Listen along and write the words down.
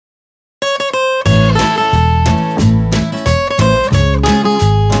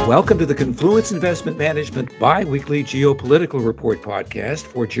Welcome to the Confluence Investment Management Biweekly Geopolitical Report podcast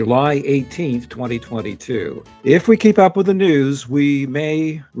for July 18th, 2022. If we keep up with the news, we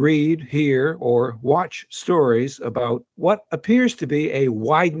may read, hear, or watch stories about what appears to be a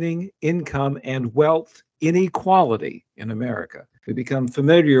widening income and wealth inequality in America. We become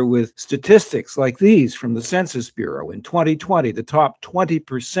familiar with statistics like these from the Census Bureau. In 2020, the top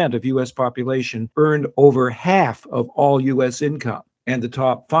 20% of U.S. population earned over half of all U.S. income, and the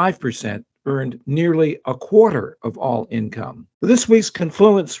top 5% earned nearly a quarter of all income. This week's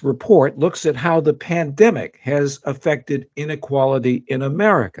Confluence report looks at how the pandemic has affected inequality in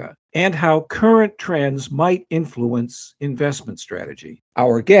America and how current trends might influence investment strategy.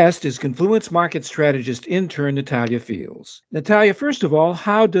 Our guest is Confluence market strategist intern Natalia Fields. Natalia, first of all,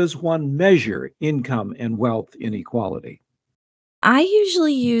 how does one measure income and wealth inequality? I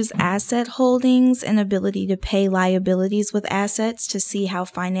usually use asset holdings and ability to pay liabilities with assets to see how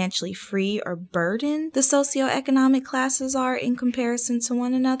financially free or burdened the socioeconomic classes are in comparison to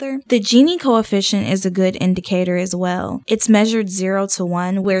one another. The Gini coefficient is a good indicator as well. It's measured 0 to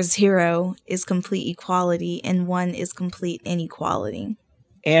 1, where 0 is complete equality and 1 is complete inequality.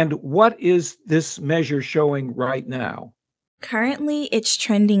 And what is this measure showing right now? Currently, it's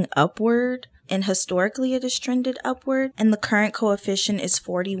trending upward. And historically, it has trended upward, and the current coefficient is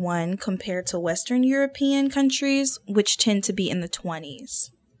 41 compared to Western European countries, which tend to be in the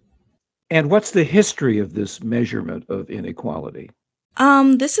 20s. And what's the history of this measurement of inequality?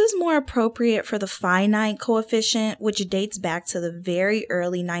 This is more appropriate for the finite coefficient, which dates back to the very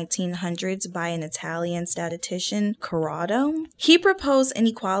early 1900s by an Italian statistician, Corrado. He proposed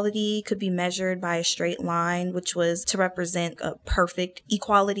inequality could be measured by a straight line, which was to represent a perfect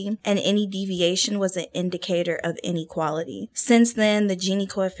equality, and any deviation was an indicator of inequality. Since then, the Gini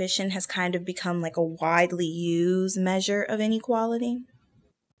coefficient has kind of become like a widely used measure of inequality.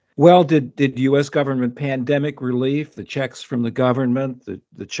 Well, did U.S. government pandemic relief, the checks from the government,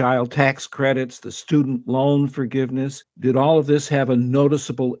 the child tax credits, the student loan forgiveness, did all of this have a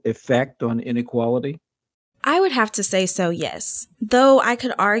noticeable effect on inequality? I would have to say so, yes. Though I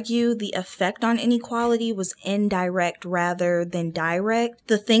could argue the effect on inequality was indirect rather than direct.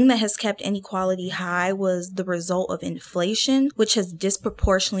 The thing that has kept inequality high was the result of inflation, which has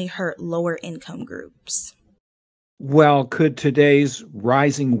disproportionately hurt lower income groups. Well, could today's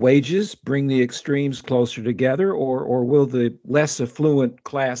rising wages bring the extremes closer together, or will the less affluent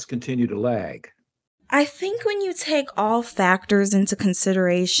class continue to lag? I think when you take all factors into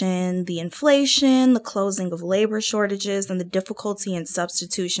consideration, the inflation, the closing of labor shortages, and the difficulty in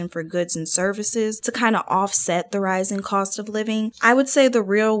substitution for goods and services to kind of offset the rising cost of living, I would say the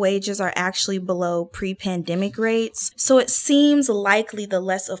real wages are actually below pre-pandemic rates. So it seems likely the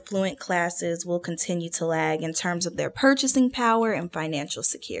less affluent classes will continue to lag in terms of their purchasing power and financial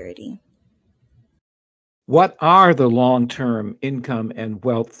security. What are the long-term income and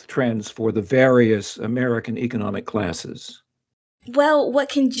wealth trends for the various American economic classes? Well, what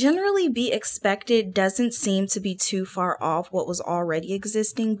can generally be expected doesn't seem to be too far off what was already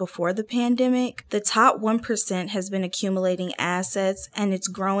existing before the pandemic. The top 1% has been accumulating assets and it's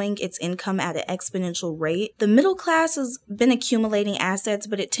growing its income at an exponential rate. The middle class has been accumulating assets,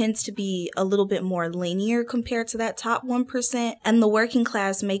 but it tends to be a little bit more linear compared to that top 1%, and the working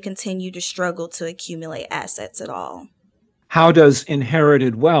class may continue to struggle to accumulate assets at all. How does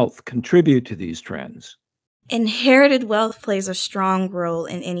inherited wealth contribute to these trends? Inherited wealth plays a strong role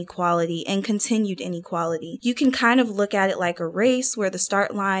in inequality and continued inequality. You can kind of look at it like a race where the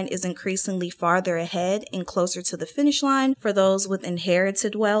start line is increasingly farther ahead and closer to the finish line for those with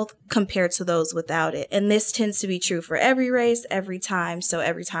inherited wealth compared to those without it. And this tends to be true for every race, every time. So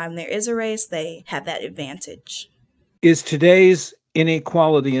every time there is a race, they have that advantage. Is today's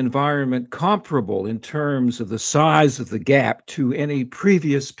inequality environment comparable in terms of the size of the gap to any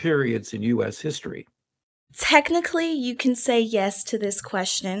previous periods in U.S. history? Technically, you can say yes to this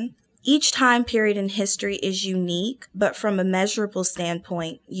question. Each time period in history is unique, but from a measurable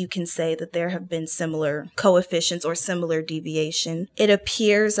standpoint, you can say that there have been similar coefficients or similar deviation. It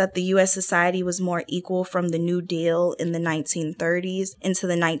appears that the U.S. society was more equal from the New Deal in the 1930s into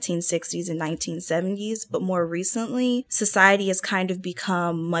the 1960s and 1970s, but more recently, society has kind of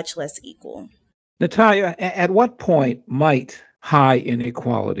become much less equal. Natalia, at what point might high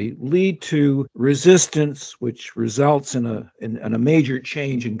inequality lead to resistance, which results in a major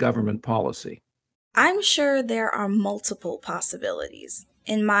change in government policy? I'm sure there are multiple possibilities.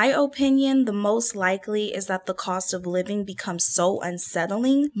 In my opinion, the most likely is that the cost of living becomes so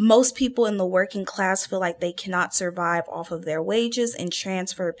unsettling. Most people in the working class feel like they cannot survive off of their wages and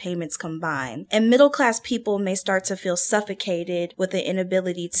transfer payments combined. And middle class people may start to feel suffocated with the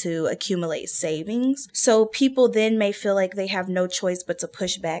inability to accumulate savings. So people then may feel like they have no choice but to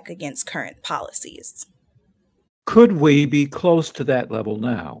push back against current policies. Could we be close to that level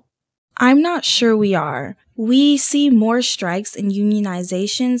now? I'm not sure we are. We see more strikes and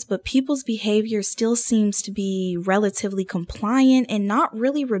unionizations, but people's behavior still seems to be relatively compliant and not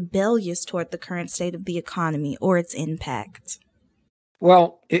really rebellious toward the current state of the economy or its impact.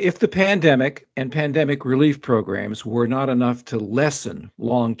 Well, if the pandemic and pandemic relief programs were not enough to lessen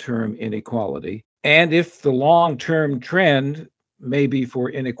long-term inequality, and if the long-term trend may be for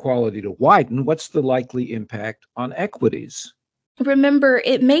inequality to widen, what's the likely impact on equities? Remember,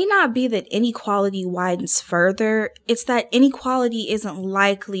 it may not be that inequality widens further, it's that inequality isn't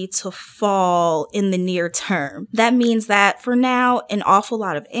likely to fall in the near term. That means that for now, an awful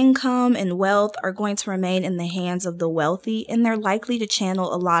lot of income and wealth are going to remain in the hands of the wealthy, and they're likely to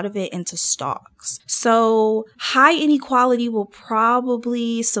channel a lot of it into stocks. So high inequality will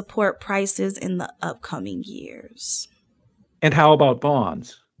probably support prices in the upcoming years. And how about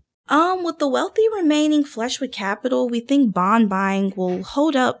bonds? With the wealthy remaining flush with capital, we think bond buying will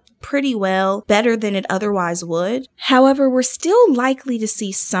hold up pretty well, better than it otherwise would. However, we're still likely to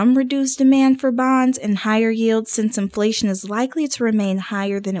see some reduced demand for bonds and higher yields since inflation is likely to remain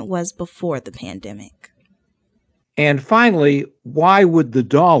higher than it was before the pandemic. And finally, why would the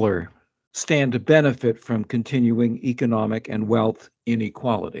dollar stand to benefit from continuing economic and wealth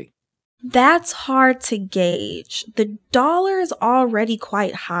inequality? That's hard to gauge. The dollar is already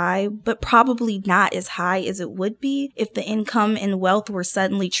quite high, but probably not as high as it would be if the income and wealth were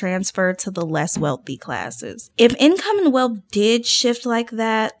suddenly transferred to the less wealthy classes. If income and wealth did shift like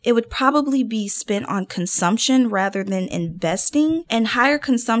that, it would probably be spent on consumption rather than investing, and higher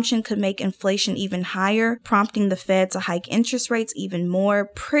consumption could make inflation even higher, prompting the Fed to hike interest rates even more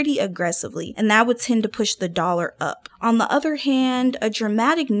pretty aggressively, and that would tend to push the dollar up. On the other hand, a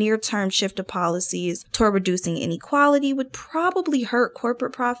dramatic near-term shift of policies toward reducing inequality would probably hurt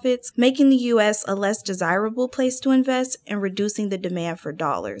corporate profits, making the U.S. a less desirable place to invest and reducing the demand for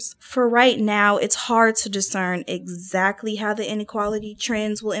dollars. For right now, it's hard to discern exactly how the inequality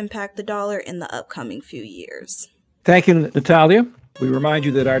trends will impact the dollar in the upcoming few years. Thank you, Natalia. We remind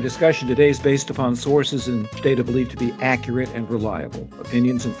you that our discussion today is based upon sources and data believed to be accurate and reliable.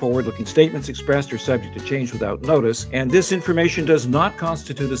 Opinions and forward-looking statements expressed are subject to change without notice, and this information does not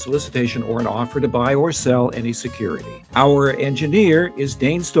constitute a solicitation or an offer to buy or sell any security. Our engineer is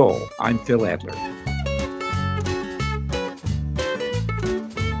Dane Stoll. I'm Phil Adler.